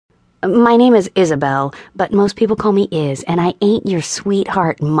My name is Isabel, but most people call me Iz, and I ain't your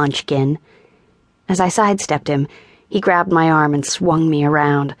sweetheart, Munchkin." As I sidestepped him, he grabbed my arm and swung me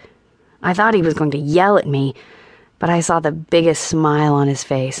around. I thought he was going to yell at me, but I saw the biggest smile on his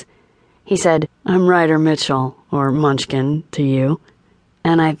face. He said, "I'm Ryder Mitchell, or Munchkin, to you,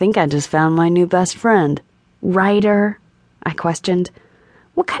 and I think I just found my new best friend." "Ryder?" I questioned.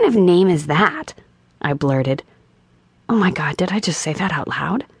 "What kind of name is that?" I blurted. Oh my God, did I just say that out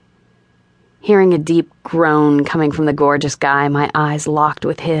loud? Hearing a deep groan coming from the gorgeous guy, my eyes locked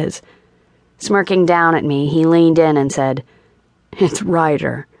with his. Smirking down at me, he leaned in and said, "It's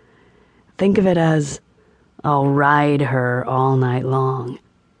Ryder. Think of it as, I'll ride her all night long,"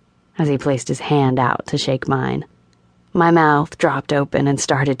 as he placed his hand out to shake mine. My mouth dropped open and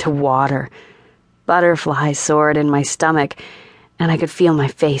started to water. Butterflies soared in my stomach, and I could feel my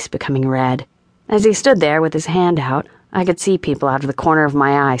face becoming red. As he stood there with his hand out, I could see people out of the corner of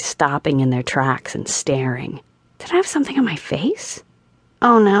my eye stopping in their tracks and staring. Did I have something on my face?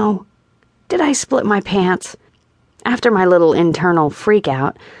 Oh no. Did I split my pants? After my little internal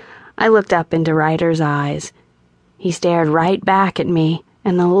freak-out, I looked up into Ryder's eyes. He stared right back at me,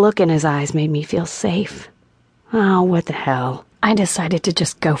 and the look in his eyes made me feel safe. Oh, what the hell. I decided to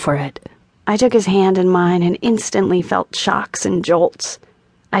just go for it. I took his hand in mine and instantly felt shocks and jolts.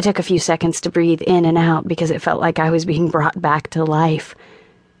 I took a few seconds to breathe in and out because it felt like I was being brought back to life.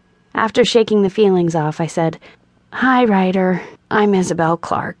 After shaking the feelings off, I said, "Hi, Ryder. I'm Isabel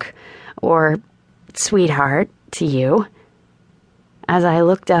Clark, or sweetheart, to you." As I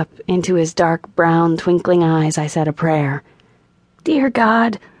looked up into his dark brown twinkling eyes, I said a prayer. "Dear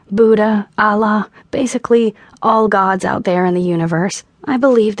God, Buddha, Allah, basically all gods out there in the universe, I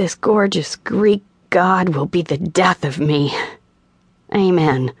believe this gorgeous Greek god will be the death of me.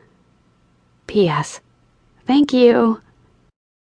 Amen. P.S. Thank you."